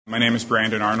My name is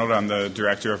Brandon Arnold. I'm the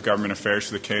Director of Government Affairs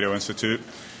for the Cato Institute.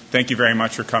 Thank you very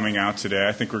much for coming out today.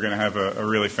 I think we're going to have a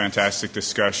really fantastic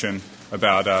discussion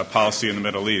about policy in the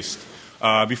Middle East.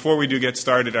 Before we do get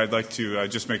started, I'd like to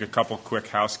just make a couple quick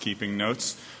housekeeping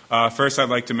notes. First, I'd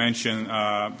like to mention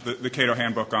the Cato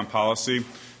Handbook on Policy.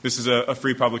 This is a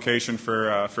free publication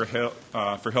for Hill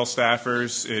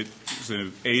staffers. It's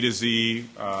an A to Z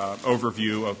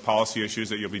overview of policy issues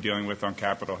that you'll be dealing with on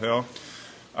Capitol Hill.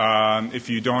 If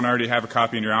you don't already have a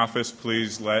copy in your office,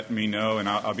 please let me know, and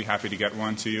I'll be happy to get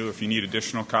one to you. If you need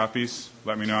additional copies,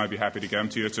 let me know. I'd be happy to get them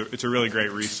to you. It's a really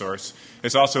great resource.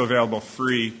 It's also available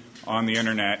free on the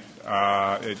Internet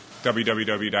at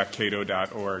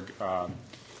www.cato.org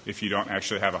if you don't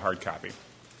actually have a hard copy.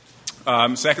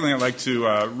 Secondly, I'd like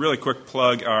to really quick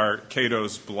plug our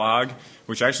Cato's blog,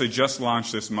 which actually just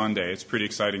launched this Monday. It's a pretty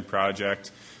exciting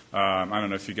project. I don't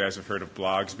know if you guys have heard of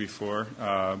blogs before,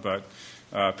 but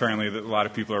apparently a lot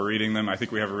of people are reading them. I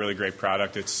think we have a really great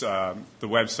product. It's the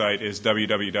website is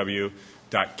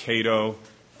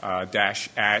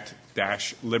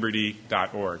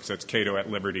www.cato-at-liberty.org. So it's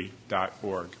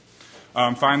cato@liberty.org.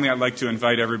 Finally, I'd like to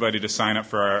invite everybody to sign up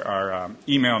for our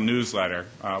email newsletter,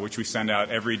 which we send out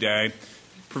every day.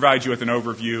 Provide you with an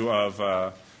overview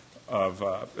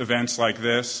of events like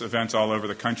this, events all over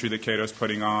the country that Cato is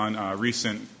putting on,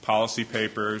 recent policy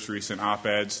papers, recent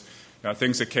op-eds,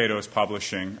 things that Cato is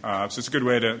publishing. So it's a good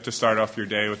way to start off your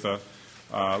day with a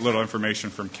little information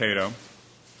from Cato.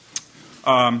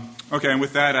 Okay, and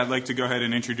with that, I'd like to go ahead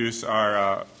and introduce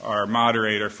our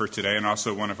moderator for today and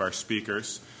also one of our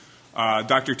speakers.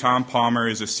 Dr. Tom Palmer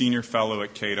is a senior fellow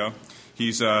at Cato.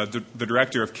 He's the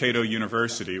director of Cato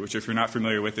University, which, if you're not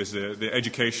familiar with, is the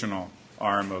educational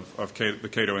arm of the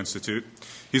Cato Institute.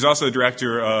 He's also the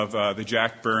director of the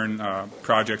Jack Byrne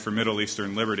Project for Middle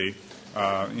Eastern Liberty,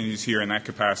 and he's here in that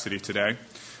capacity today.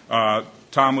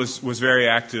 Tom was very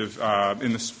active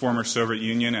in the former Soviet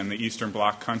Union and the Eastern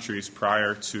Bloc countries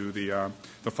prior to the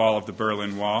fall of the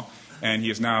Berlin Wall, and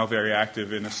he is now very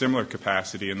active in a similar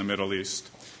capacity in the Middle East.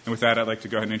 And with that, I'd like to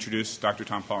go ahead and introduce Dr.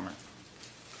 Tom Palmer.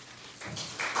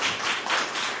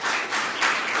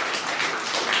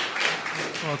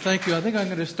 Well, thank you. I think I'm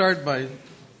going to start by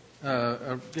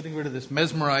getting rid of this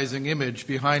mesmerizing image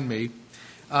behind me.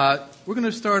 We're going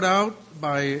to start out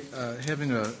by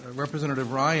having a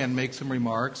Representative Ryan make some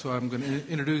remarks, so I'm going to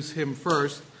introduce him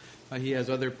first. He has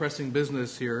other pressing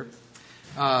business here.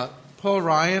 Paul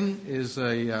Ryan is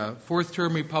a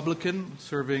fourth-term Republican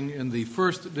serving in the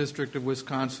 1st District of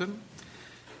Wisconsin.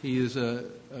 He has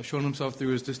shown himself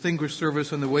through his distinguished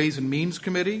service on the Ways and Means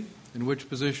Committee, in which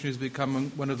position he's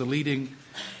become one of the leading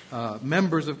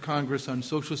members of Congress on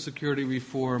Social Security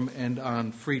reform and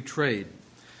on free trade.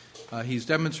 He's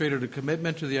demonstrated a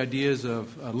commitment to the ideas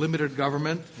of limited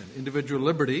government and individual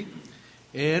liberty,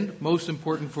 and, most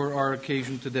important for our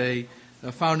occasion today,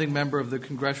 a founding member of the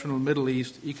Congressional Middle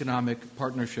East Economic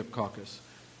Partnership Caucus.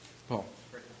 Paul.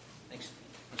 Great. Thanks.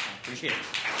 Appreciate it.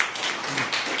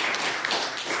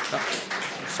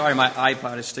 Sorry, my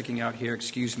iPod is sticking out here.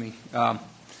 Excuse me.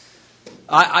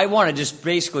 I want to just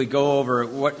basically go over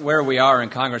where we are in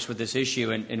Congress with this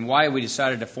issue and why we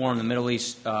decided to form the Middle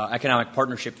East Economic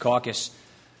Partnership Caucus.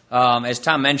 As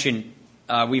Tom mentioned,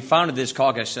 we founded this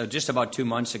caucus just about 2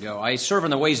 months ago. I serve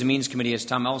on the Ways and Means Committee, as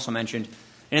Tom also mentioned.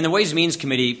 And in the Ways and Means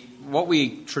Committee, what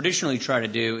we traditionally try to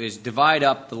do is divide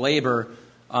up the labor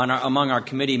among our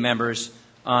committee members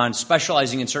on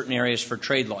specializing in certain areas for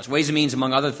trade laws. Ways and Means,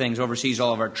 among other things, oversees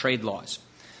all of our trade laws.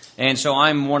 And so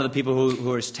I'm one of the people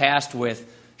who is tasked with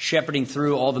shepherding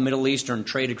through all the Middle Eastern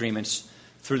trade agreements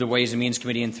through the Ways and Means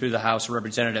Committee and through the House of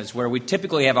Representatives, where we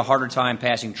typically have a harder time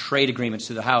passing trade agreements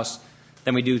through the House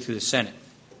than we do through the Senate.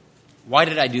 Why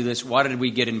did I do this? Why did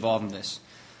we get involved in this?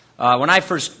 When I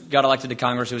first got elected to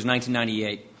Congress, it was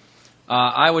 1998.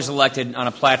 I was elected on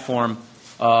a platform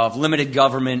of limited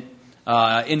government,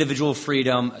 individual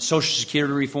freedom, Social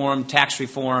Security reform, tax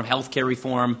reform, health care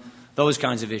reform, those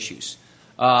kinds of issues.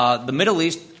 The Middle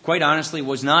East, quite honestly,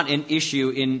 was not an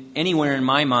issue anywhere in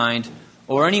my mind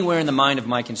or anywhere in the mind of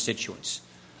my constituents.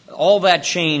 All that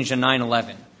changed on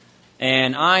 9/11.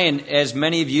 And I, and as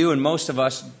many of you and most of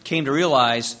us, came to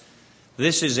realize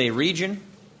this is a region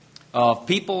of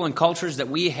people and cultures that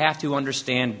we have to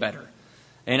understand better.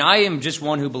 And I am just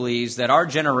one who believes that our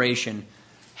generation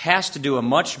has to do a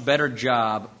much better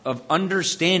job of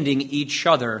understanding each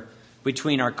other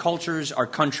between our cultures, our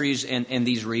countries, and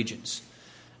these regions.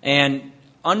 And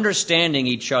understanding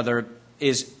each other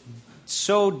is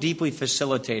so deeply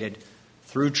facilitated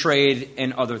through trade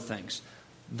and other things.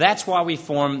 That's why we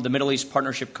formed the Middle East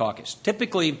Partnership Caucus.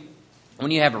 Typically, when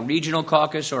you have a regional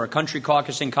caucus or a country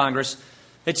caucus in Congress,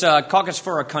 It's a caucus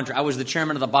for a country. I was the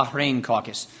chairman of the Bahrain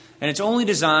caucus, and it's only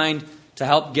designed to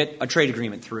help get a trade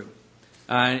agreement through.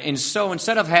 And so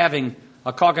instead of having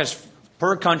a caucus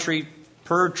per country,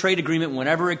 per trade agreement,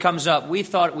 whenever it comes up, we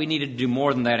thought we needed to do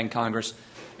more than that in Congress.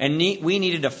 And we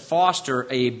needed to foster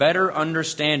a better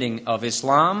understanding of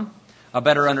Islam, a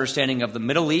better understanding of the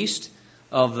Middle East,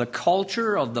 of the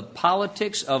culture, of the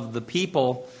politics, of the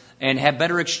people, and have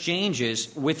better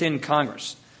exchanges within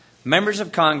Congress. Members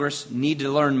of Congress need to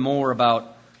learn more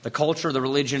about the culture, the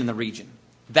religion, and the region.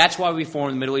 That's why we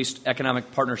formed the Middle East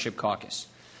Economic Partnership Caucus.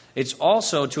 It's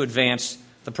also to advance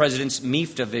the President's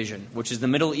MIFTA vision, which is the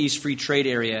Middle East Free Trade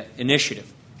Area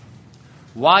Initiative.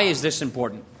 Why is this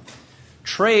important?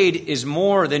 Trade is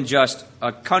more than just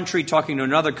a country talking to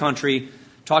another country,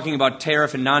 talking about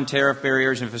tariff and non-tariff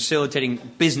barriers and facilitating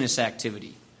business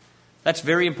activity. That's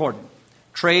very important.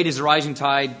 Trade is the rising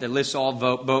tide that lifts all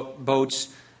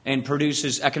boats and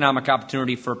produces economic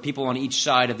opportunity for people on each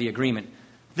side of the agreement.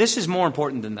 This is more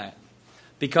important than that,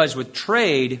 because with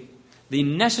trade, the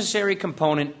necessary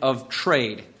component of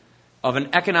trade, of an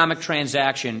economic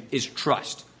transaction, is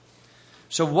trust.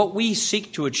 So what we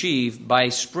seek to achieve by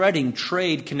spreading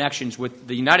trade connections with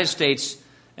the United States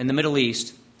and the Middle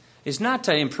East is not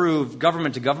to improve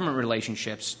government-to-government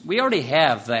relationships. We already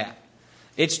have that.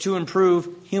 It's to improve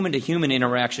human-to-human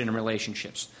interaction and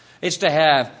relationships. It's to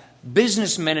have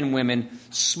businessmen and women,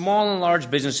 small and large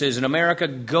businesses in America,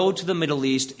 go to the Middle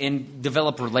East and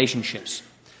develop relationships.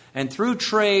 And through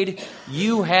trade,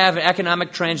 you have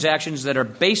economic transactions that are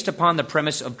based upon the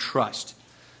premise of trust,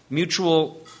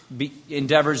 mutual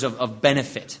endeavors of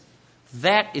benefit.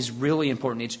 That is really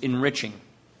important. It's enriching.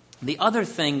 The other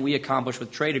thing we accomplish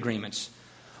with trade agreements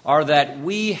are that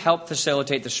we help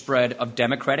facilitate the spread of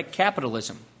democratic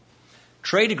capitalism.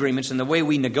 Trade agreements and the way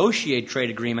we negotiate trade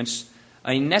agreements,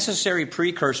 a necessary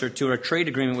precursor to a trade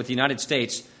agreement with the United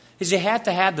States, is you have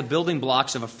to have the building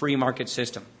blocks of a free market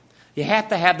system. You have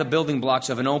to have the building blocks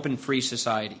of an open, free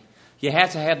society. You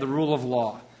have to have the rule of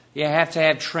law. You have to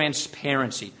have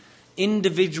transparency,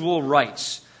 individual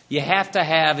rights. You have to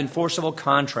have enforceable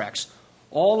contracts.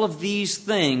 All of these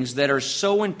things that are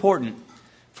so important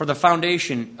for the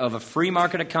foundation of a free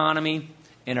market economy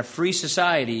and a free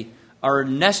society are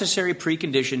necessary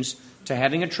preconditions to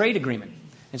having a trade agreement.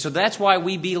 And so that's why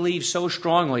we believe so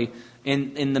strongly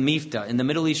in the MIFTA, in the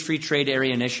Middle East Free Trade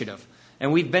Area Initiative.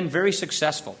 And we've been very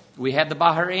successful. We had the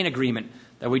Bahrain Agreement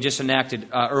that we just enacted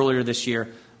earlier this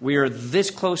year. We are this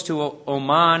close to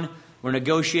Oman. We're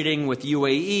negotiating with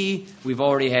UAE. We've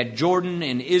already had Jordan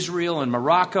and Israel and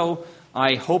Morocco.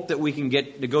 I hope that we can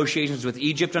get negotiations with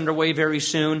Egypt underway very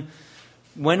soon.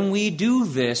 When we do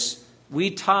this,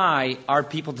 we tie our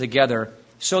people together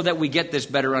so that we get this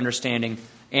better understanding,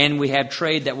 and we have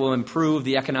trade that will improve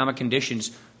the economic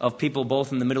conditions of people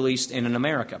both in the Middle East and in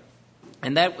America.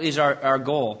 And that is our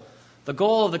goal. The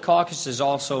goal of the caucus is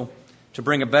also to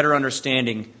bring a better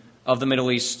understanding of the Middle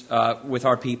East with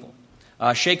our people.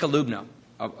 Sheikha Lubna,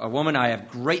 a woman I have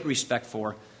great respect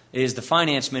for, is the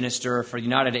finance minister for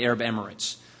United Arab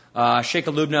Emirates.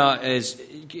 Sheikha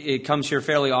Lubna comes here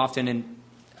fairly often, and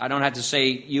I don't have to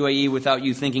say UAE without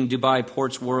you thinking Dubai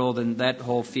Ports World and that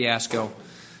whole fiasco.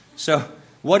 So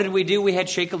what did we do? We had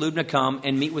Sheikha Lubna come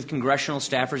and meet with congressional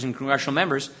staffers and congressional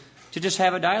members to just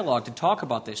have a dialogue, to talk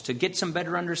about this, to get some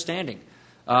better understanding.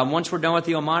 Once we're done with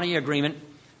the Omani agreement,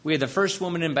 we had the first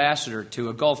woman ambassador to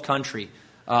a Gulf country,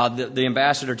 the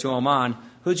ambassador to Oman,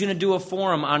 who's going to do a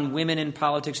forum on women in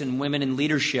politics and women in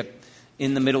leadership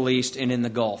in the Middle East and in the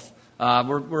Gulf.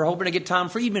 We're hoping to get Tom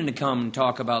Friedman to come and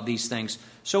talk about these things.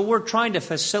 So we're trying to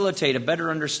facilitate a better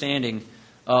understanding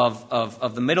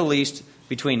of the Middle East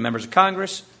between members of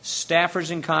Congress,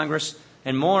 staffers in Congress,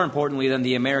 and more importantly than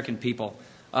the American people.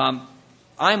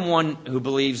 I'm one who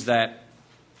believes that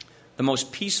the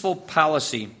most peaceful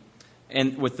policy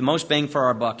and with the most bang for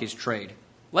our buck is trade.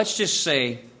 Let's just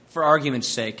say, for argument's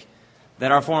sake,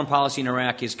 that our foreign policy in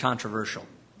Iraq is controversial.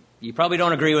 You probably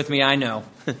don't agree with me, I know.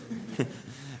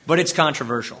 But it's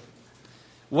controversial.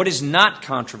 What is not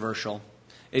controversial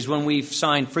is when we've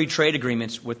signed free trade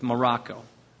agreements with Morocco,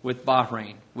 with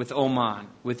Bahrain, with Oman,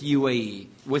 with UAE,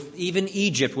 with even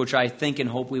Egypt, which I think and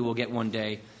hope we will get one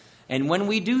day. And when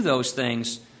we do those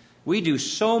things, we do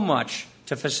so much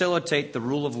to facilitate the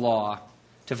rule of law,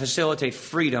 to facilitate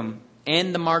freedom,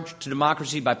 and the march to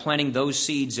democracy by planting those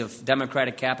seeds of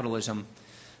democratic capitalism,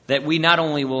 that we not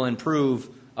only will improve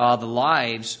the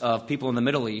lives of people in the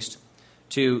Middle East,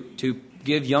 to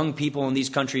give young people in these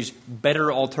countries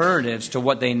better alternatives to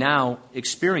what they now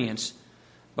experience,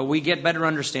 but we get better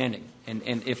understanding. And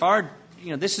if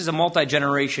this is a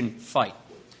multi-generation fight,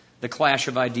 the clash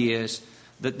of ideas,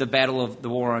 the battle of the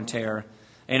war on terror.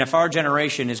 And if our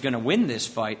generation is going to win this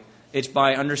fight, it's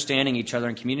by understanding each other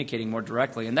and communicating more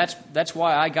directly. And that's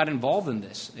why I got involved in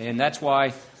this. And that's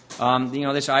why,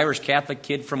 this Irish Catholic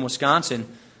kid from Wisconsin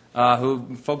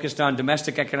who focused on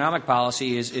domestic economic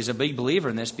policy is a big believer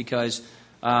in this, because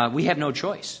we have no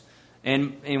choice.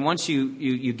 And once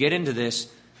you get into this,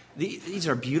 these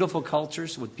are beautiful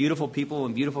cultures with beautiful people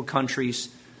and beautiful countries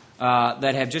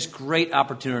that have just great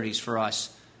opportunities for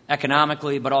us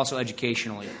economically, but also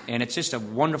educationally. And it's just a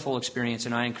wonderful experience,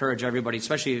 and I encourage everybody,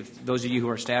 especially those of you who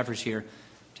are staffers here,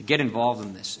 to get involved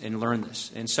in this and learn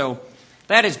this. And so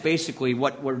that is basically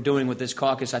what we're doing with this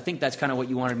caucus. I think that's kind of what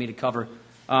you wanted me to cover.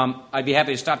 I'd be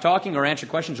happy to stop talking or answer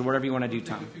questions or whatever you want to do,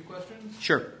 Tom. A few questions?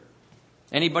 Sure.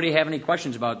 Anybody have any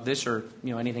questions about this or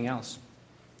anything else?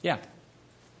 Yeah.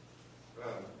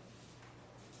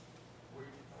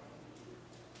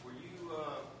 Were you?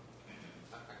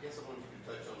 I guess I wanted you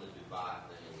to touch on the Dubai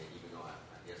thing, and even though I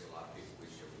guess a lot of people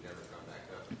wish it would never come back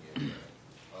up again.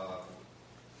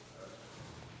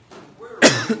 Where are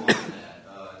you on that?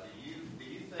 Do you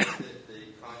think that the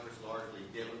Congress largely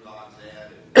demagogued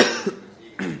that, and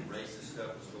even racist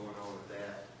stuff was going on with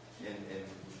that? And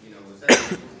was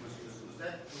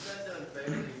that done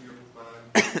fairly in your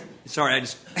mind? Sorry, I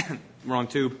just wrong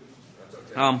tube. That's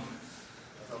okay. Um,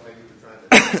 I thought maybe you were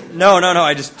trying to. No,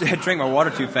 I just drank my water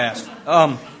too fast.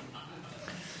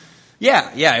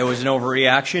 Yeah, it was an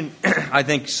overreaction. I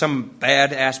think some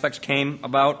bad aspects came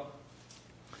about.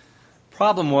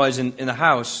 Problem was, in the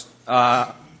House,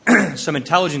 some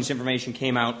intelligence information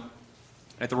came out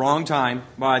at the wrong time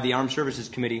by the Armed Services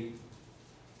Committee,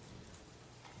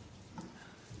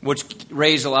 which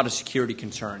raised a lot of security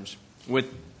concerns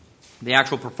with the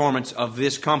actual performance of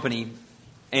this company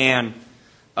and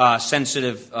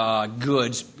sensitive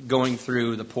goods going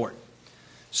through the port.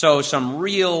 So some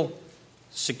real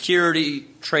security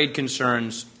trade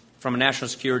concerns from a national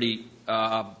security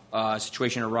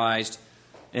situation arose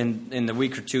in the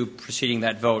week or two preceding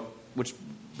that vote, which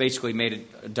basically made it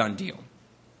a done deal.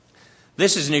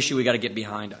 This is an issue we got to get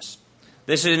behind us.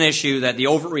 This is an issue that the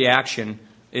overreaction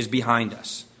is behind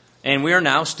us. And we are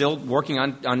now still working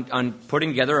on putting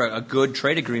together a good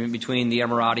trade agreement between the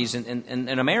Emiratis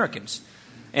and Americans.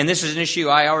 And this is an issue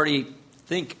I already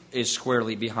think is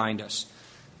squarely behind us.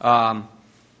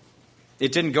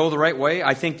 It didn't go the right way.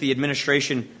 I think the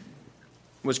administration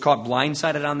was caught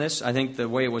blindsided on this. I think the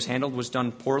way it was handled was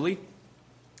done poorly.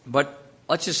 But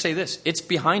let's just say this. It's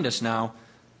behind us now.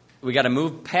 We got to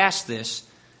move past this.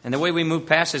 And the way we move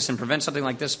past this and prevent something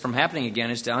like this from happening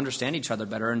again is to understand each other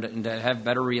better and to have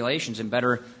better relations and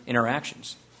better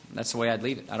interactions. That's the way I'd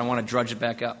leave it. I don't want to drudge it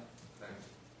back up. Thanks.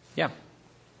 Yeah.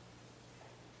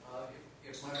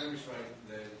 If my memory's right,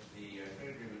 the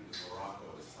trade agreement with Morocco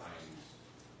was signed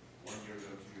 1 year ago,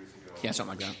 2 years ago. Yeah,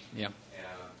 something like that. Yeah. And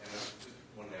I just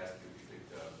wanted to ask you if you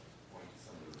could point to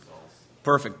some of the results.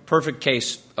 Perfect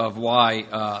case of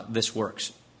why this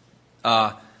works.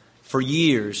 For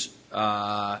years,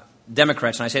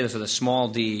 Democrats, and I say this with a small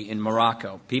d, in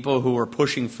Morocco, people who were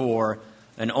pushing for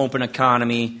an open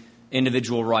economy,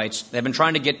 individual rights, they've been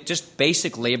trying to get just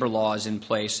basic labor laws in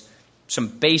place, some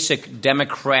basic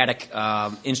democratic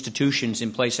institutions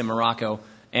in place in Morocco,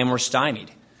 and were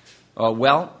stymied.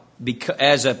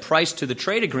 As a price to the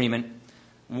trade agreement,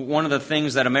 one of the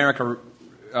things that America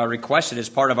requested as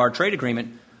part of our trade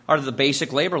agreement are the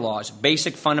basic labor laws,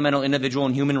 basic fundamental individual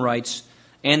and human rights,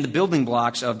 and the building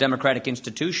blocks of democratic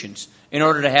institutions in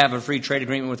order to have a free trade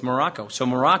agreement with Morocco. So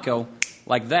Morocco,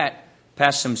 like that,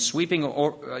 passed some sweeping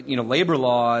labor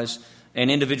laws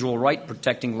and individual right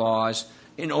protecting laws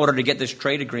in order to get this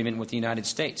trade agreement with the United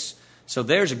States. So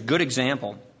there's a good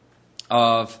example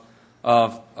of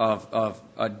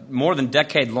a more than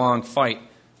decade-long fight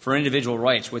for individual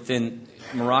rights within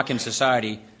Moroccan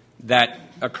society that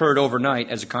occurred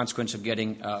overnight as a consequence of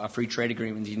getting a free trade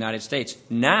agreement with the United States.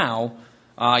 Now,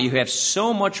 you have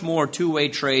so much more two-way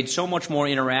trade, so much more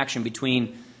interaction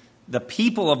between the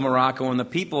people of Morocco and the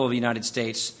people of the United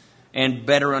States, and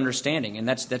better understanding. And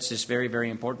that's just very,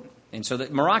 very important. And so the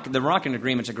Moroccan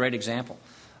agreement is a great example.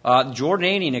 The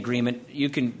Jordanian agreement, we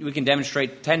can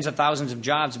demonstrate tens of thousands of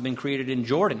jobs have been created in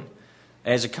Jordan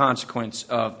as a consequence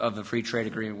of the free trade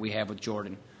agreement we have with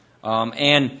Jordan.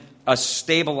 And a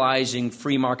stabilizing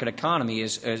free market economy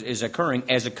is occurring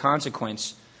as a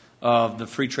consequence of the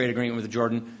free trade agreement with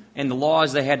Jordan and the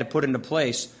laws they had to put into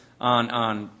place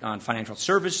on financial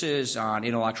services, on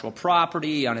intellectual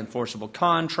property, on enforceable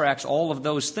contracts. All of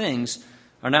those things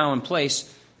are now in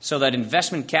place so that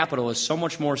investment capital is so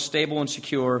much more stable and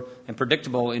secure and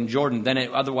predictable in Jordan than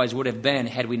it otherwise would have been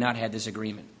had we not had this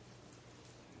agreement.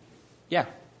 Yeah.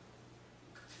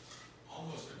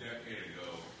 Almost a decade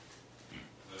ago,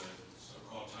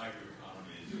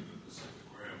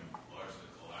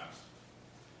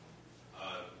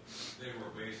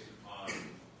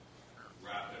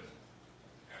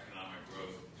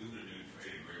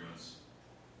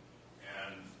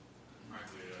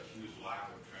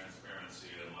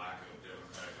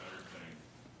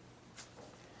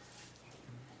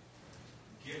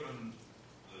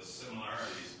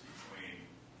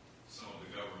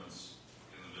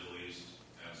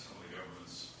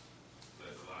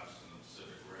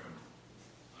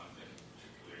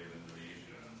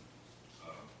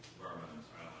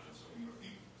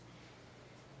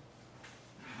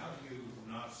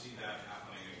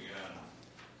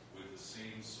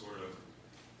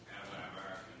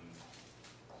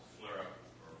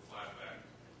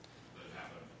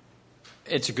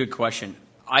 It's a good question.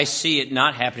 I see it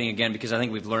not happening again because I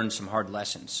think we've learned some hard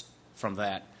lessons from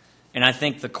that. And I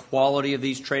think the quality of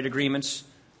these trade agreements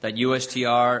that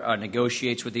USTR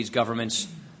negotiates with these governments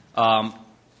are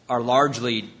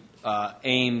largely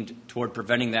aimed toward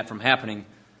preventing that from happening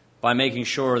by making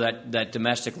sure that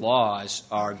domestic laws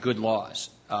are good laws.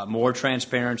 More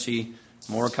transparency,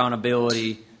 more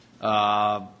accountability.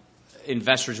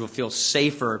 Investors will feel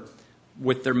safer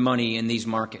with their money in these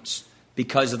markets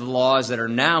because of the laws that are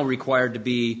now required to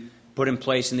be put in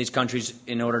place in these countries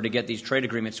in order to get these trade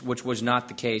agreements, which was not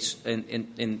the case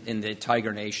in the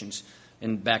Tiger nations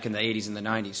back in the 80s and the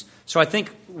 90s. So I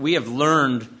think we have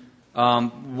learned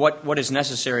what is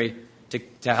necessary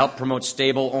to help promote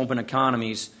stable, open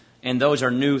economies, and those are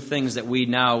new things that we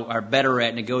now are better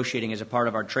at negotiating as a part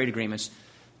of our trade agreements.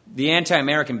 The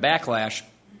anti-American backlash,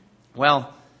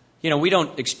 well, we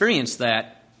don't experience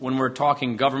that when we're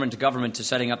talking government to government to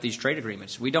setting up these trade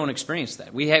agreements. We don't experience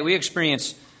that. We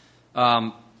experience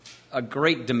a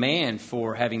great demand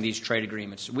for having these trade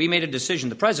agreements. We made a decision,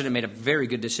 the President made a very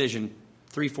good decision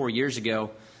 3-4 years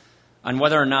ago on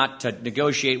whether or not to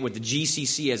negotiate with the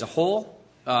GCC as a whole,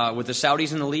 with the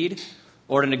Saudis in the lead,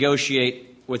 or to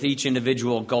negotiate with each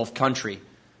individual Gulf country.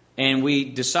 And we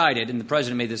decided, and the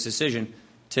President made this decision,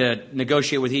 to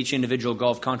negotiate with each individual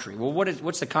Gulf country. Well,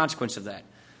 what's the consequence of that?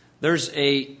 There's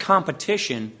a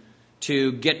competition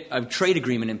to get a trade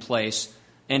agreement in place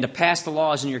and to pass the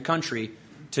laws in your country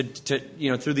to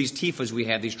through these TIFAs we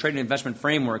have, these trade and investment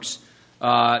frameworks,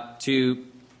 to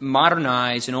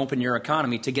modernize and open your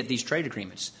economy to get these trade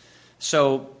agreements.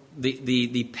 So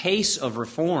the pace of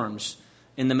reforms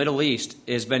in the Middle East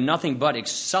has been nothing but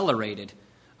accelerated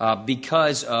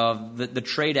because of the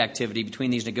trade activity between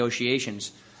these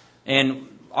negotiations. And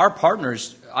our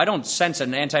partners, I don't sense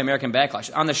an anti-American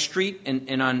backlash. On the street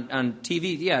and on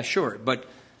TV, yeah, sure. But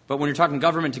when you're talking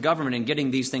government to government and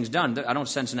getting these things done, I don't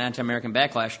sense an anti-American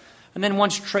backlash. And then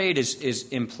once trade is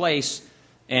in place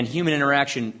and human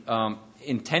interaction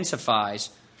intensifies,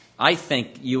 I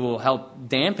think you will help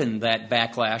dampen that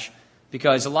backlash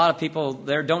because a lot of people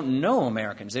there don't know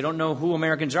Americans. They don't know who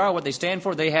Americans are, what they stand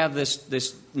for. They have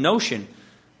this notion.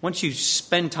 Once you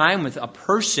spend time with a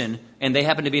person and they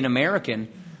happen to be an American,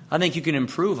 I think you can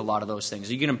improve a lot of those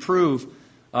things. You can improve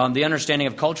the understanding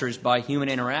of cultures by human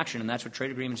interaction, and that's what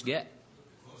trade agreements get.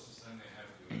 The closest thing they have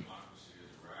to democracy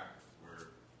is Iraq, where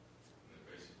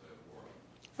they're basically at war.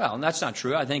 Well, and that's not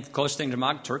true. I think the closest thing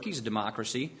to Turkey's a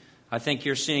democracy. I think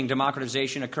you're seeing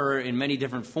democratization occur in many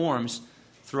different forms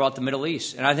throughout the Middle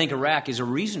East. And I think Iraq is a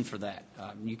reason for that.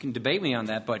 You can debate me on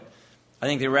that, but I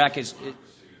think Iraq is...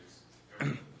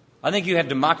 I think you have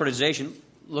democratization.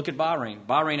 Look at Bahrain.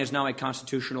 Bahrain is now a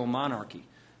constitutional monarchy.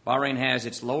 Bahrain has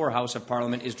its lower house of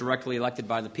parliament is directly elected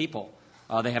by the people.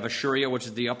 They have a Sharia, which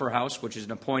is the upper house, which is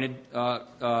an appointed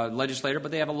legislator, but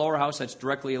they have a lower house that's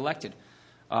directly elected.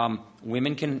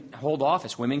 Women can hold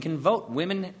office. Women can vote.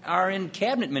 Women are in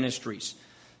cabinet ministries.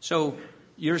 So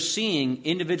you're seeing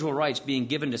individual rights being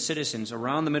given to citizens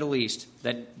around the Middle East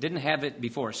that didn't have it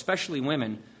before, especially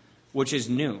women, which is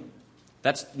new.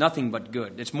 That's nothing but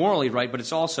good. It's morally right, but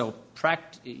it's also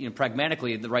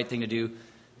pragmatically the right thing to do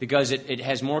because it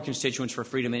has more constituents for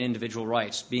freedom and individual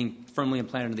rights being firmly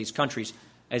implanted in these countries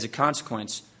as a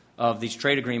consequence of these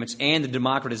trade agreements and the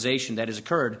democratization that has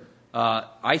occurred,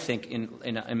 I think,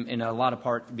 in a lot of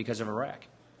part because of Iraq.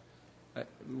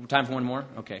 Time for one more?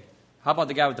 Okay. How about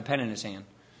the guy with the pen in his hand?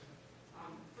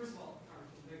 First of all,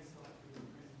 thanks a lot for your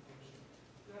presentation.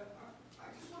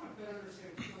 I just want to better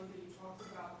understand something you talked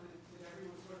about that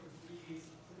everyone sort of agrees,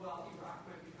 well, Iraq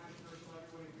might be controversial,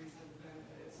 everyone agrees on the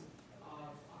benefits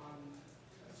of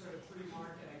a sort of free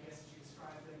market, I guess, as you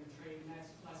described it, and trade, and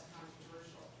that's less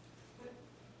controversial. But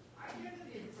I get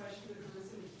the impression that there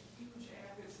isn't a huge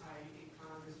appetite in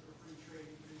Congress for free trade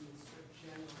agreements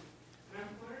generally. And I'm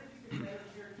wondering if you could better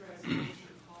characterize amongst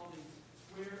your colleagues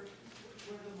where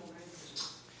the momentum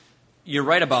is. You're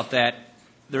right about that.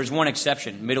 There's one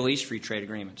exception, Middle East free trade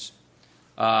agreements.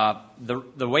 The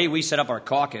way we set up our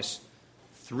caucus,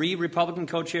 3 Republican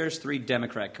co-chairs, 3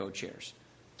 Democrat co-chairs.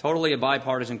 Totally a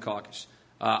bipartisan caucus.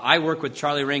 I work with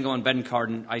Charlie Rangel and Ben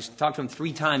Cardin. I talked to them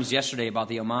 3 times yesterday about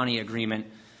the Omani agreement,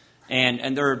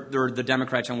 and they're the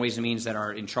Democrats on Ways and Means that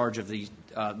are in charge of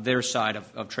their side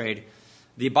of trade.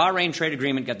 The Bahrain trade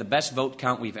agreement got the best vote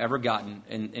count we've ever gotten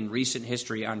in recent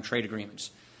history on trade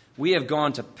agreements. We have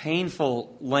gone to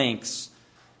painful lengths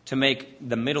to make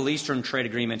the Middle Eastern trade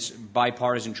agreements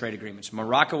bipartisan trade agreements.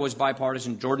 Morocco was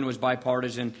bipartisan, Jordan was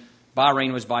bipartisan,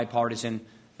 Bahrain was bipartisan,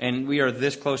 and we are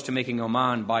this close to making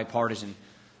Oman bipartisan.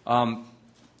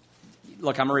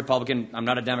 Look, I'm a Republican. I'm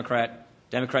not a Democrat.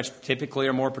 Democrats typically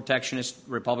are more protectionist.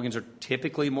 Republicans are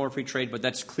typically more free trade, but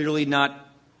that's clearly not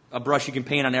a brush you can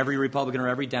paint on every Republican or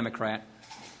every Democrat.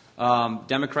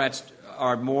 Democrats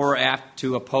are more apt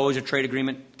to oppose a trade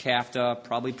agreement, CAFTA,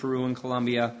 probably Peru and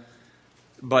Colombia.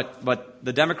 But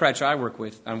the Democrats I work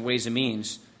with on Ways and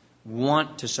Means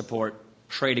want to support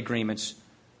trade agreements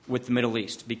with the Middle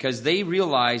East because they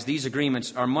realize these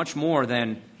agreements are much more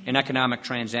than an economic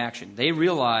transaction. They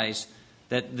realize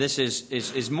that this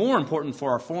is more important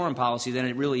for our foreign policy than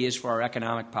it really is for our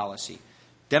economic policy.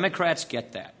 Democrats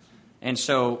get that, and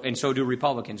so do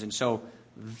Republicans. And so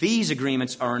these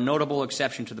agreements are a notable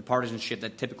exception to the partisanship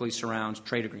that typically surrounds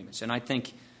trade agreements. And I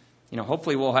think,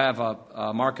 hopefully we'll have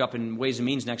a markup in Ways and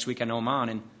Means next week on Oman,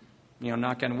 and,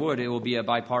 knock on wood, it will be a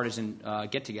bipartisan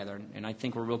get-together, and I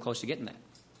think we're real close to getting that.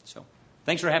 So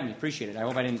thanks for having me. Appreciate it. I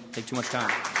hope I didn't take too much time.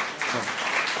 So,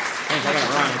 thanks. I got it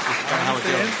wrong. It's just kind of how it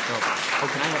goes. So,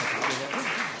 can I have a copy of that?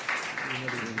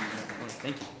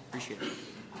 Thank you. Appreciate it.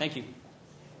 Thank you.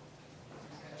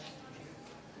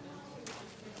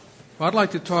 Well, I'd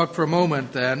like to talk for a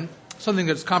moment then, something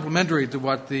that's complementary to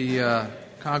what the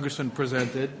Congressman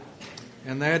presented,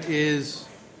 and that is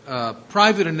a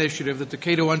private initiative that the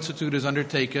Cato Institute has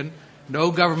undertaken.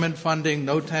 No government funding,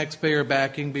 no taxpayer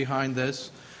backing behind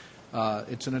this.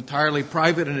 It's an entirely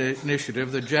private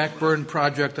initiative, the Jack Byrne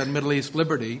Project on Middle East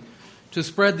Liberty, to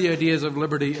spread the ideas of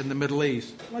liberty in the Middle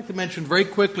East. I'd like to mention very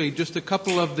quickly just a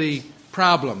couple of the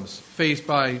problems faced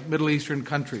by Middle Eastern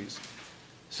countries.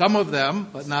 Some of them,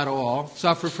 but not all,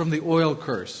 suffer from the oil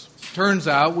curse. Turns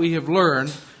out we have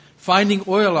learned finding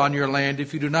oil on your land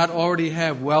if you do not already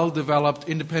have well-developed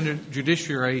independent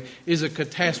judiciary is a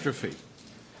catastrophe.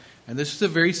 And this is a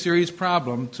very serious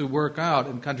problem to work out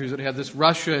in countries that have this.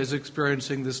 Russia is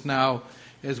experiencing this now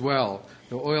as well.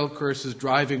 The oil curse is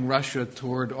driving Russia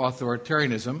toward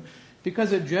authoritarianism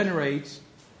because it generates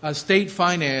state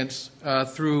finance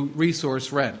through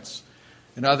resource rents.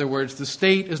 In other words, the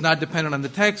state is not dependent on the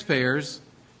taxpayers.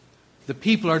 The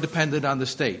people are dependent on the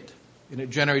state. And it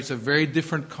generates a very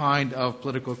different kind of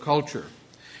political culture.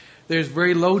 There's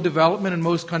very low development in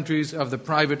most countries of the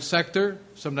private sector.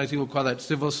 Sometimes people call that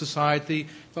civil society.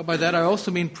 But by that I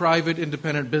also mean private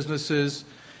independent businesses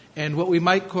and what we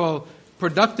might call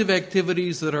productive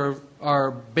activities that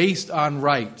are based on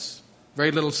rights.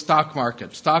 Very little stock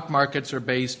market. Stock markets are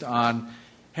based on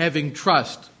having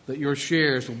trust that your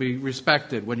shares will be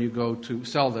respected when you go to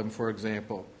sell them, for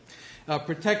example.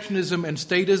 Protectionism and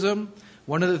statism.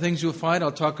 One of the things you'll find,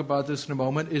 I'll talk about this in a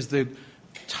moment, is the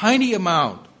tiny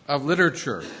amount of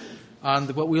literature on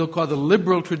what we'll call the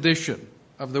liberal tradition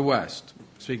of the West,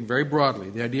 speaking very broadly,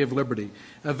 the idea of liberty,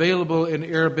 available in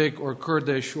Arabic or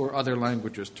Kurdish or other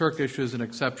languages. Turkish is an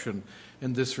exception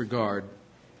in this regard.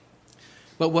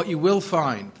 But what you will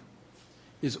find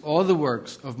is all the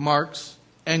works of Marx,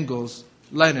 Engels,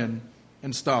 Lenin,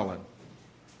 and Stalin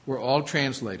were all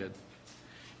translated.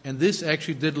 And this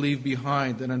actually did leave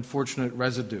behind an unfortunate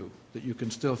residue that you can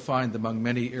still find among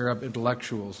many Arab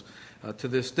intellectuals to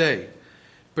this day.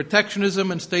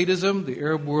 Protectionism and statism, the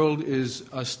Arab world is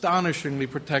astonishingly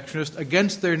protectionist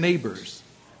against their neighbors.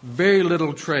 Very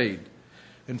little trade.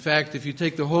 In fact, if you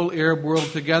take the whole Arab world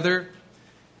together,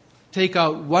 take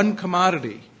out one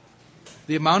commodity,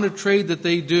 the amount of trade that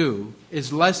they do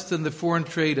is less than the foreign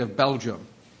trade of Belgium.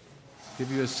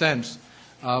 Give you a sense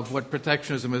of what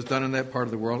protectionism has done in that part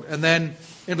of the world. And then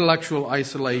intellectual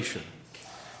isolation.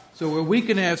 So where we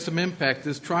can have some impact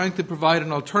is trying to provide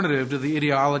an alternative to the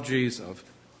ideologies of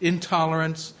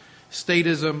intolerance,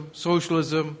 statism,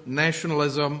 socialism,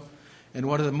 nationalism, and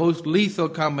one of the most lethal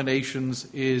combinations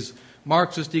is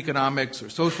Marxist economics or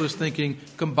socialist thinking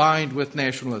combined with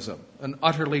nationalism, an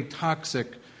utterly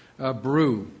toxic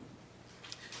brew,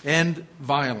 and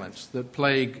violence that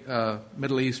plague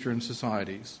Middle Eastern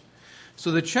societies. So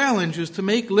the challenge is to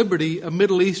make liberty a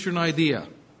Middle Eastern idea.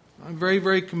 I'm very,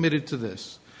 very committed to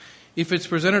this. If it's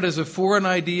presented as a foreign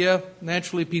idea,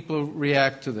 naturally people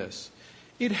react to this.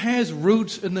 It has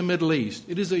roots in the Middle East.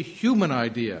 It is a human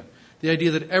idea. The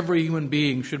idea that every human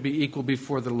being should be equal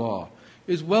before the law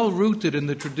is well rooted in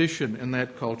the tradition in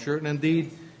that culture. And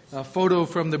indeed, a photo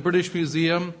from the British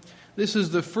Museum, this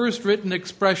is the first written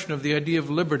expression of the idea of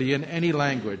liberty in any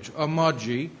language,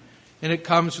 Amaji, and it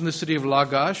comes from the city of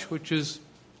Lagash, which is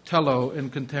Tello in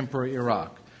contemporary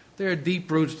Iraq. There are deep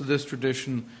roots to this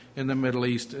tradition in the Middle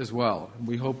East as well. And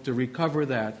we hope to recover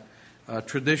that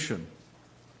tradition.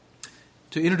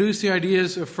 To introduce the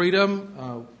ideas of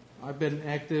freedom, I've been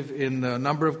active in a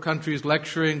number of countries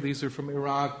lecturing. These are from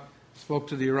Iraq. Spoke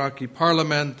to the Iraqi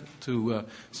parliament, to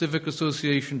civic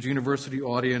associations, university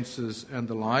audiences, and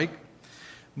the like.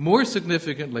 More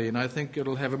significantly, and I think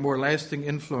it'll have a more lasting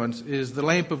influence, is the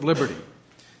Lamp of Liberty,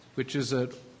 which is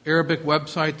an Arabic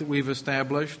website that we've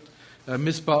established,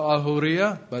 Misbah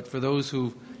al-Hurriya, but for those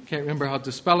who can't remember how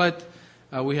to spell it,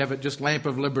 we have it just Lamp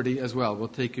of Liberty as well. We'll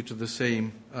take you to the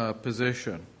same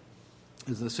position,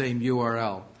 is the same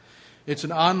URL. It's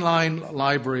an online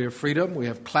library of freedom. We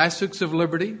have Classics of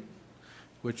Liberty,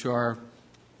 which are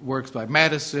works by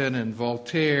Madison and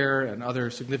Voltaire and other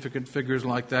significant figures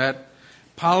like that.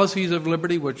 Policies of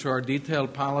Liberty, which are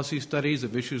detailed policy studies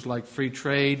of issues like free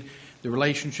trade, the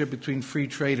relationship between free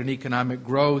trade and economic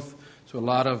growth. So a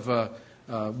lot of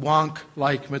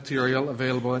wonk-like material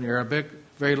available in Arabic.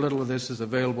 Very little of this is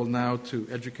available now to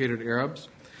educated Arabs.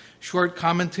 Short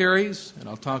commentaries, and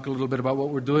I'll talk a little bit about what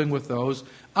we're doing with those.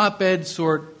 Op-ed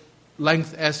sort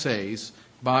length essays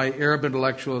by Arab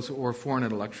intellectuals or foreign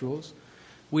intellectuals.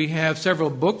 We have several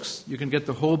books. You can get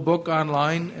the whole book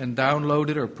online and download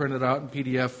it or print it out in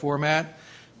PDF format.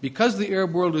 Because the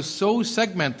Arab world is so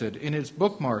segmented in its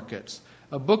book markets,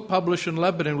 a book published in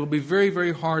Lebanon will be very,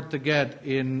 very hard to get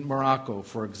in Morocco,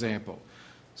 for example.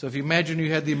 So if you imagine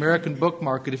you had the American book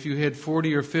market, if you had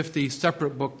 40 or 50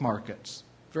 separate book markets,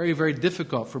 very, very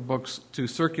difficult for books to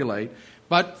circulate.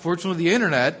 But fortunately, the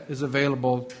Internet is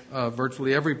available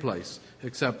virtually every place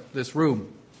except this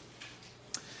room.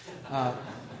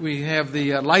 We have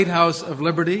the Lighthouse of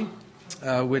Liberty,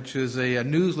 which is a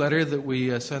newsletter that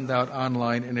we send out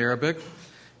online in Arabic.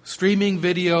 Streaming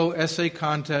video essay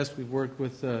contest. We've worked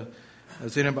with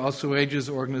Zainab Al-Suwaij's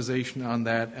organization on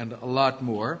that, and a lot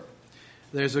more.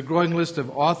 There's a growing list of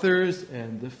authors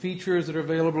and the features that are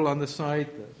available on the site.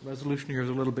 The resolution here is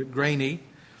a little bit grainy,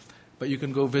 but you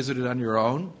can go visit it on your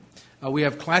own. We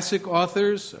have classic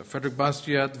authors, Frederick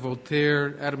Bastiat,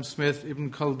 Voltaire, Adam Smith, Ibn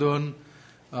Khaldun,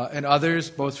 and others,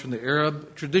 both from the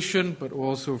Arab tradition, but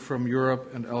also from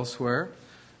Europe and elsewhere.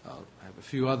 I have a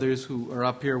few others who are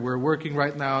up here. We're working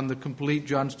right now on the complete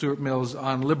John Stuart Mill's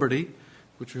On Liberty,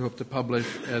 which we hope to publish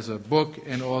as a book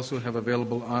and also have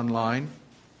available online.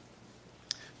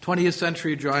 20th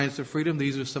Century Giants of Freedom.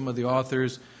 These are some of the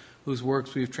authors whose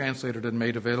works we've translated and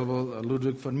made available.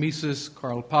 Ludwig von Mises,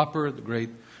 Karl Popper, the great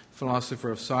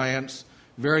philosopher of science.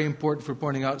 Very important for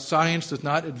pointing out, science does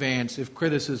not advance if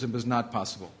criticism is not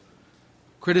possible.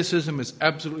 Criticism is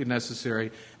absolutely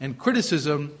necessary, and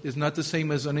criticism is not the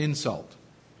same as an insult.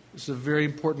 It's a very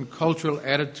important cultural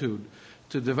attitude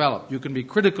to develop. You can be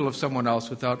critical of someone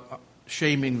else without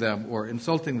shaming them or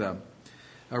insulting them.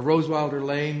 Rose Wilder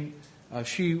Lane,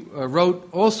 she wrote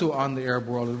also on the Arab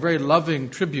world very loving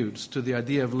tributes to the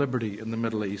idea of liberty in the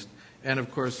Middle East, and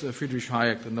of course Friedrich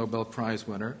Hayek, the Nobel Prize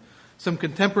winner. Some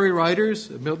contemporary writers,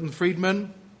 Milton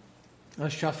Friedman,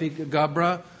 Shafiq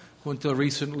Gabra, who until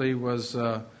recently was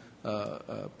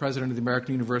president of the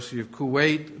American University of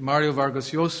Kuwait, Mario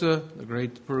Vargas Llosa, the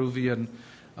great Peruvian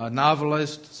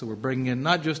novelist. So we're bringing in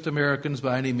not just Americans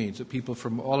by any means, but people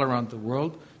from all around the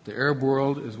world, the Arab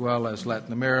world, as well as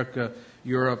Latin America,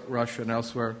 Europe, Russia, and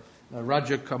elsewhere.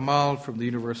 Raja Kamal from the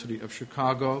University of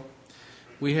Chicago.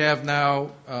 We have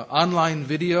now online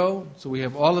video, so we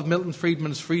have all of Milton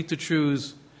Friedman's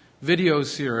free-to-choose video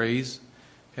series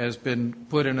has been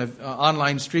put in an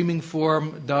online streaming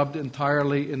form, dubbed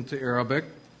entirely into Arabic.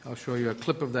 I'll show you a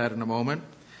clip of that in a moment.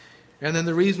 And then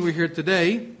the reason we're here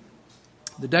today,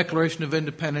 the Declaration of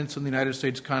Independence and the United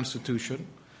States Constitution.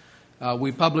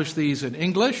 We published these in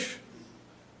English.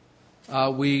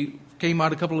 We came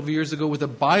out a couple of years ago with a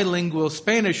bilingual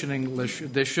Spanish and English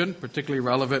edition, particularly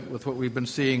relevant with what we've been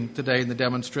seeing today in the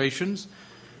demonstrations.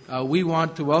 We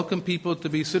want to welcome people to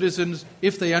be citizens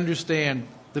if they understand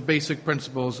the basic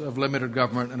principles of limited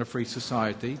government and a free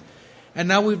society. And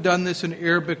now we've done this in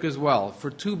Arabic as well for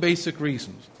two basic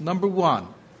reasons. Number one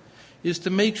is to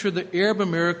make sure that Arab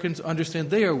Americans understand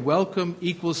they are welcome,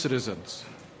 equal citizens.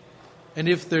 And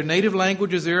if their native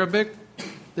language is Arabic,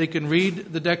 they can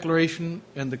read the Declaration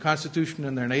and the Constitution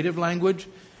in their native language,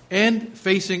 and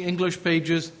facing English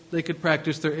pages, they could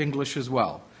practice their English as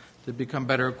well to become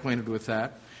better acquainted with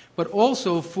that. But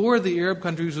also for the Arab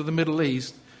countries of the Middle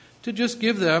East, to just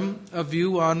give them a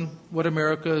view on what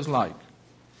America is like.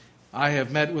 I have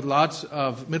met with lots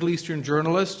of Middle Eastern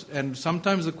journalists, and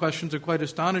sometimes the questions are quite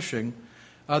astonishing.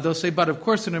 They'll say, but of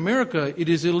course in America it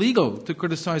is illegal to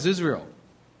criticize Israel.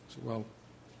 So, well,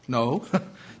 no.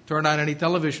 Turn on any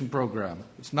television program.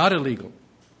 It's not illegal.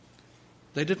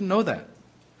 They didn't know that.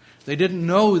 They didn't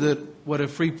know that what a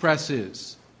free press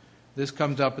is. This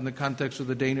comes up in the context of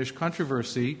the Danish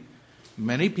controversy.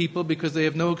 Many people, because they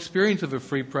have no experience of a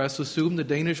free press, assume the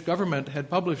Danish government had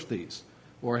published these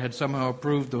or had somehow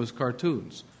approved those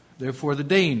cartoons. Therefore, the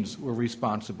Danes were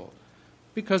responsible.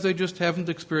 because they just haven't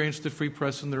experienced the free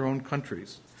press in their own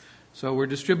countries. So we're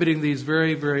distributing these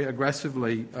very, very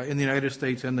aggressively in the United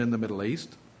States and in the Middle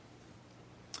East.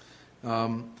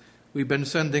 We've been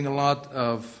sending a lot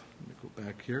of, let me go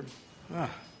back here,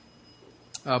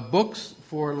 books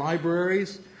for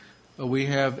libraries. We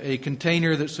have a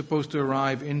container that's supposed to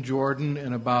arrive in Jordan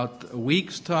in about a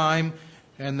week's time,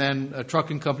 and then a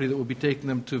trucking company that will be taking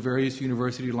them to various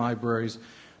university libraries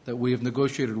that we have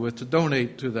negotiated with to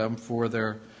donate to them for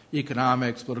their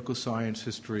economics, political science,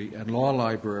 history, and law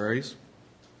libraries.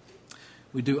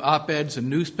 We do op-eds in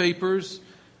newspapers.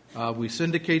 We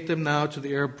syndicate them now to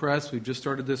the Arab press. We've just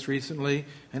started this recently.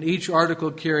 And each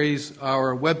article carries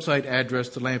our website address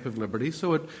to Lamp of Liberty,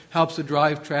 so it helps to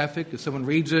drive traffic. If someone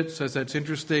reads it, says that's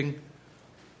interesting,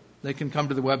 they can come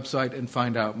to the website and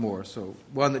find out more. So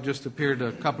one that just appeared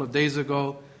a couple of days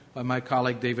ago by my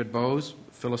colleague David Bowes,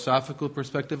 philosophical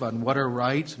perspective on what are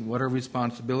rights and what are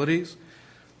responsibilities.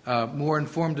 More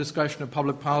informed discussion of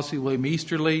public policy, William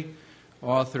Easterly,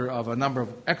 author of a number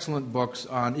of excellent books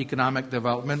on economic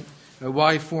development,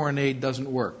 why foreign aid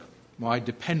doesn't work, why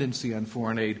dependency on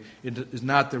foreign aid is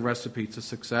not the recipe to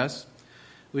success.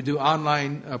 We do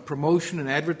online promotion and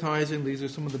advertising. These are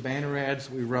some of the banner ads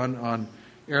we run on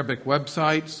Arabic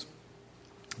websites.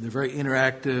 They're very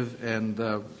interactive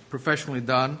and professionally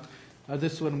done.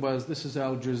 This is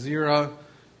Al Jazeera.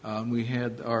 We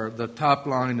had the top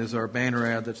line is our banner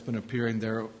ad that's been appearing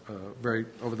there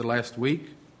over the last week.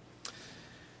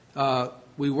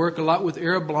 We work a lot with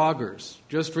Arab bloggers.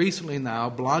 Just recently now,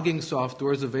 blogging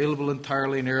software is available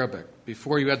entirely in Arabic.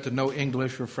 Before you had to know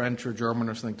English or French or German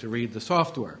or something to read the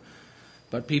software.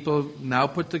 But people now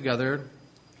put together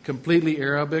completely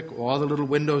Arabic, all the little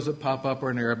windows that pop up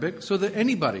are in Arabic, so that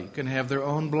anybody can have their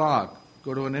own blog.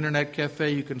 Go to an internet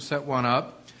cafe, you can set one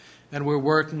up, and we're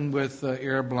working with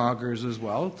Arab bloggers as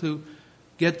well to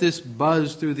get this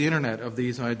buzz through the internet of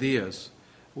these ideas.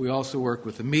 We also work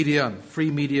with the media on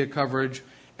free media coverage,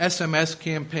 SMS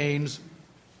campaigns,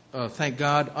 thank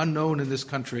God, unknown in this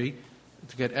country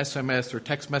to get SMS or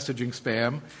text messaging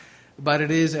spam, but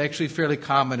it is actually fairly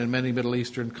common in many Middle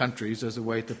Eastern countries as a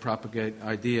way to propagate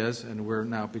ideas, and we're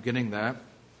now beginning that.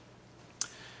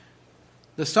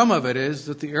 The sum of it is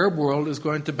that the Arab world is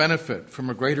going to benefit from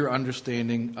a greater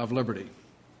understanding of liberty,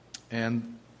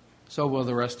 and so will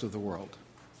the rest of the world.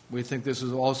 We think this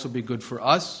will also be good for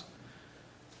us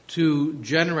to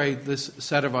generate this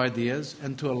set of ideas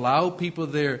and to allow people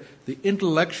there the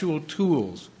intellectual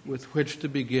tools with which to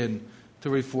begin to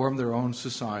reform their own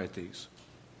societies.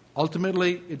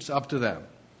 Ultimately, it's up to them.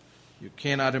 You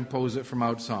cannot impose it from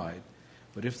outside.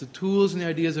 But if the tools and the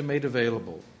ideas are made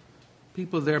available,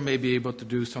 people there may be able to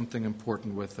do something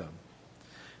important with them.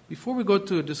 Before we go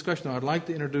to a discussion, I'd like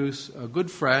to introduce a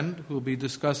good friend who will be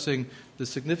discussing the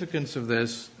significance of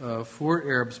this for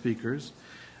Arab speakers.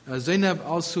 Zainab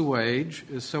Al-Suwaij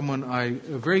is someone I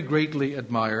very greatly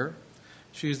admire.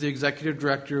 She's the executive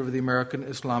director of the American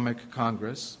Islamic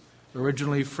Congress,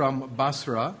 originally from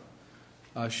Basra.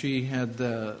 She had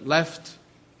left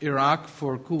Iraq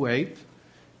for Kuwait,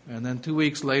 and then 2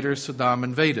 weeks later Saddam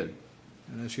invaded.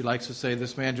 And as she likes to say,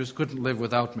 this man just couldn't live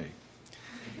without me.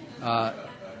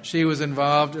 She was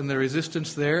involved in the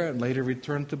resistance there and later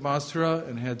returned to Basra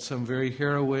and had some very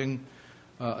harrowing,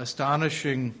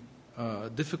 astonishing,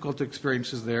 difficult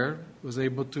experiences there, was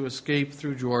able to escape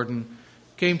through Jordan,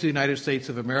 came to the United States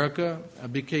of America,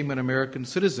 became an American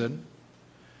citizen,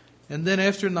 and then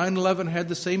after 9/11 had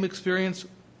the same experience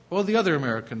all the other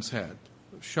Americans had,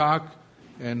 shock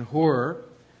and horror,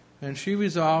 and she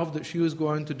resolved that she was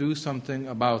going to do something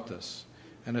about this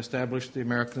and established the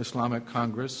American Islamic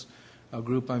Congress, a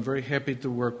group I'm very happy to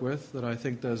work with that I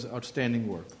think does outstanding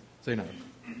work. Zainab.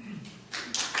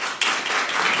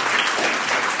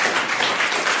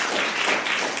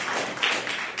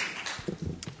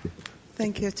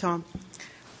 Thank you, Tom.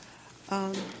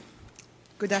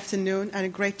 Good afternoon,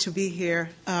 and great to be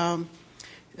here. And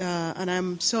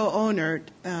I'm so honored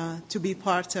to be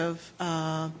part of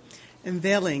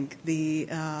unveiling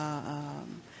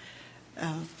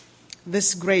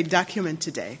this great document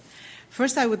today.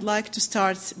 First, I would like to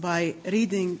start by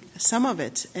reading some of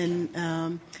it in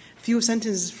a few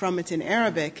sentences from it in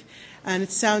Arabic, and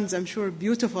it sounds, I'm sure,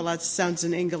 beautiful as it sounds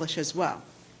in English as well.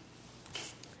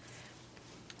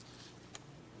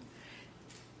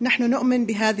 نحن نؤمن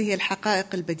بهذه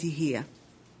الحقائق البديهية.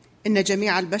 إن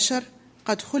جميع البشر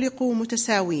قد خلقوا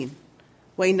متساوين،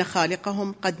 وإن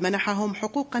خالقهم قد منحهم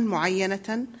حقوقا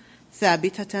معينة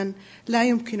ثابتة لا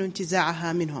يمكن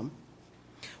انتزاعها منهم،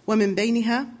 ومن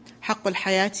بينها حق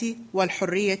الحياة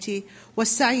والحرية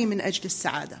والسعي من أجل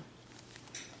السعادة.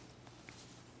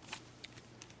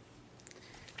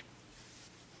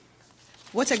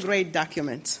 What a great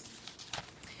document.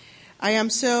 I am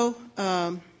so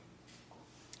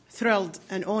thrilled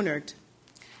and honored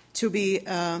to be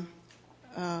part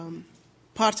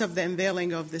of the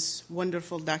unveiling of this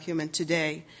wonderful document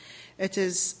today.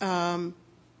 It's a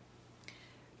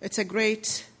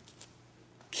great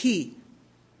key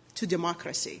to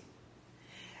democracy,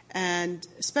 and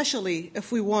especially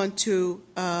if we want to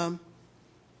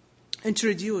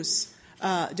introduce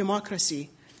democracy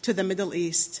to the Middle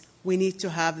East, we need to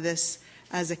have this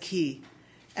as a key,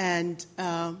 and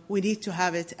we need to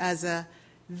have it as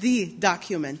the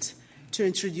document to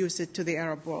introduce it to the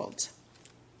Arab world.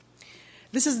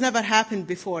 This has never happened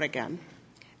before again,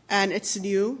 and it's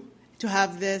new to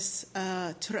have this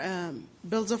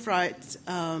Bills of Rights,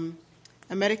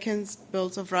 Americans'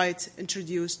 Bills of Rights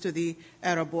introduced to the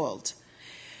Arab world.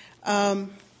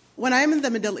 When I'm in the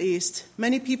Middle East,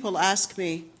 many people ask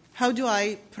me, how do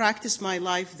I practice my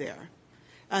life there?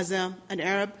 As an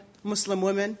Arab Muslim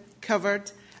woman,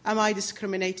 covered, am I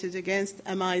discriminated against?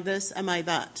 Am I this? Am I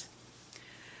that?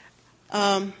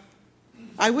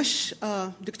 I wish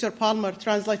Dr. Palmer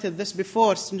translated this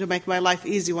before to make my life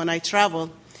easy when I travel,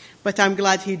 but I'm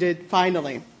glad he did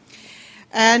finally.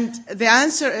 And the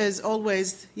answer is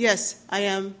always, yes, I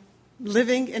am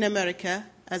living in America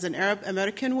as an Arab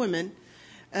American woman,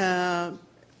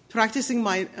 practicing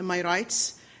my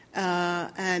rights,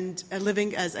 and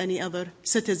living as any other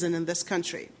citizen in this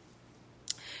country.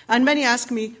 And many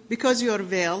ask me, because you're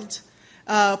veiled,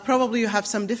 probably you have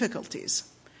some difficulties.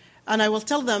 And I will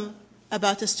tell them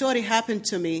about a story happened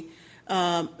to me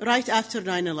right after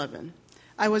 9/11.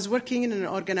 I was working in an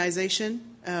organization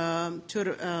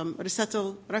to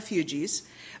resettle refugees,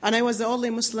 and I was the only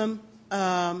Muslim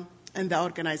in the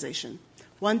organization.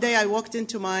 One day I walked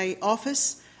into my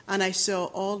office, and I saw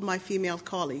all my female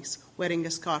colleagues wearing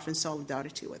a scarf in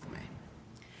solidarity with me.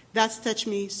 That touched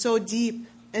me so deep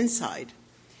inside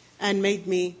and made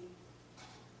me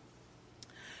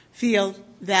feel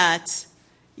that,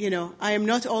 I am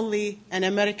not only an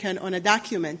American on a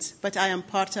document, but I am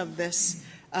part of this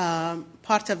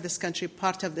country,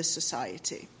 part of this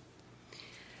society.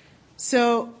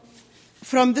 So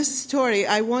from this story,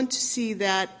 I want to see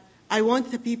that I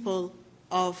want the people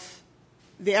of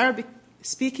the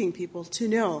Arabic-speaking people to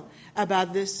know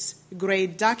about this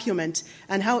great document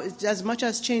and how it, as much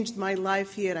as changed my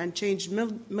life here and changed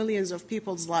millions of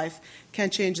people's life, can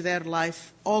change their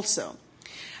life also.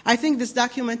 I think this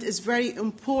document is very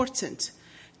important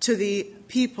to the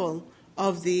people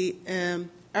of the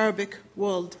Arabic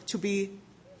world to be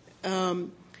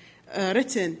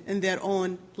written in their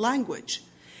own language.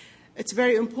 It's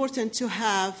very important to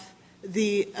have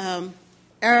the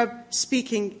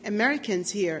Arab-speaking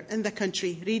Americans here in the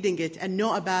country reading it and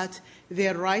know about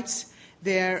their rights,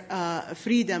 their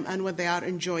freedom, and what they are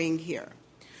enjoying here.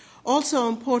 Also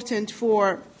important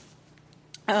for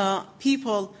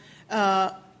people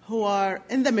who are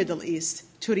in the Middle East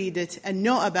to read it and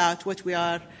know about what we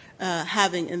are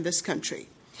having in this country.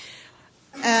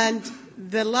 And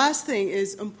the last thing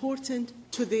is important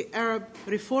to the Arab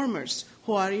reformers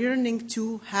who are yearning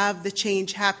to have the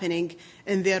change happening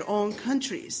in their own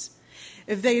countries.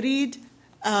 If they read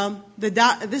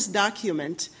this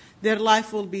document, their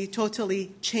life will be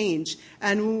totally changed,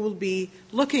 and we will be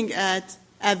looking at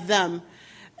them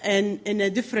in a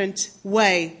different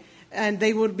way, and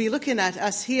they will be looking at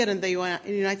us here in the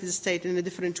United States in a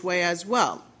different way as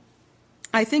well.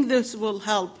 I think this will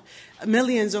help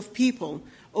millions of people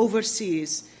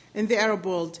overseas in the Arab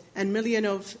world and millions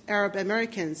of Arab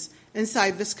Americans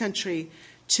inside this country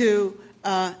to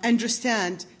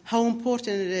understand how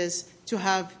important it is to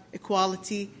have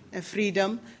equality and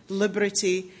freedom,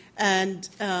 liberty, and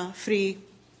free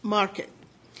market.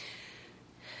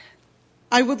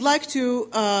 I would like to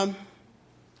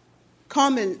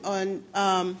comment on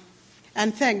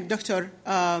and thank Dr.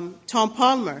 Tom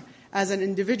Palmer as an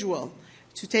individual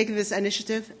to take this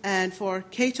initiative, and for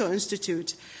Cato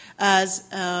Institute as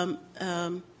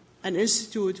an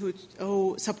institute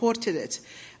who supported it.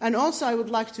 And also I would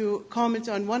like to comment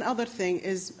on one other thing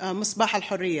is Misbah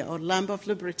al-Hurriya, or Lamp of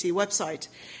Liberty website.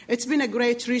 It's been a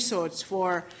great resource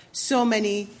for so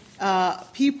many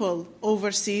people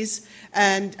overseas,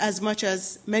 and as much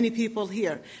as many people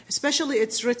here. Especially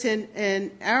it's written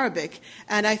in Arabic,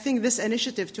 and I think this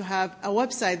initiative to have a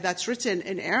website that's written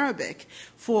in Arabic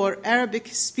for Arabic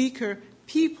speaker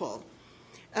people,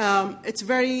 it's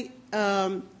very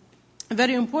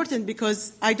very important,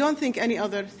 because I don't think any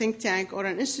other think tank or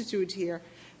an institute here,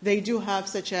 they do have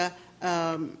such a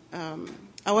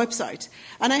website.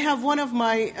 And I have one of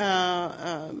my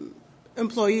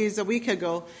employees a week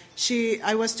ago.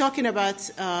 I was talking about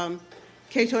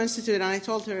Cato Institute, and I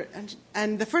told her,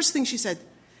 and the first thing she said,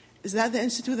 is that the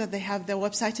institute that they have their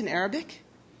website in Arabic?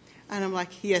 And I'm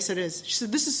like, yes, it is. She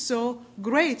said, this is so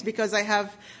great because I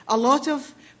have a lot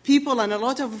of people and a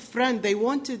lot of friends, they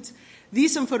wanted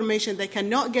this information. They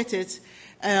cannot get it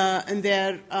in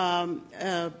their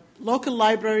local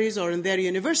libraries or in their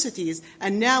universities.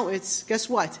 And now it's, guess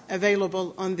what,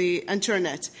 available on the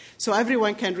internet. So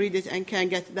everyone can read it and can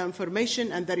get the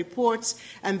information and the reports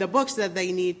and the books that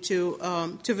they need to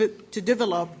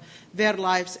develop their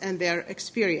lives and their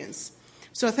experience.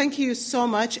 So thank you so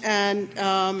much,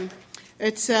 and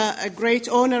it's a great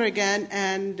honor again,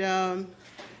 and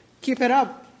keep it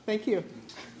up. Thank you.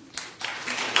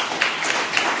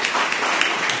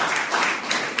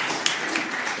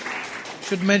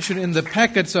 Should mention in the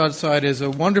packets outside is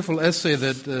a wonderful essay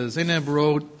that Zainab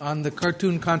wrote on the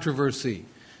cartoon controversy,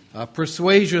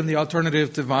 Persuasion, the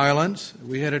Alternative to Violence.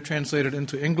 We had it translated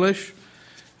into English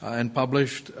and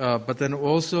published, but then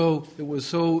also it was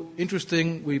so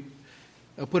interesting we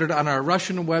put it on our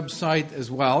Russian website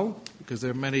as well, because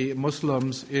there are many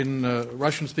Muslims in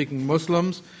Russian-speaking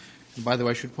Muslims. And by the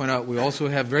way, I should point out we also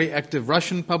have very active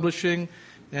Russian publishing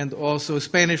and also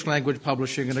Spanish language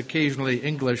publishing and occasionally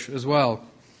English as well.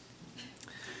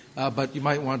 But you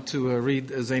might want to read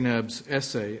Zainab's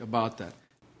essay about that.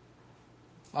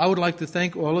 I would like to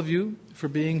thank all of you for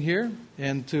being here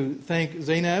and to thank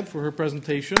Zainab for her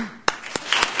presentation.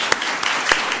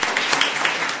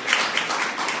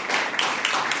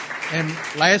 And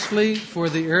lastly, for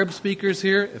the Arab speakers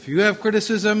here, if you have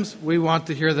criticisms, we want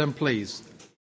to hear them, please.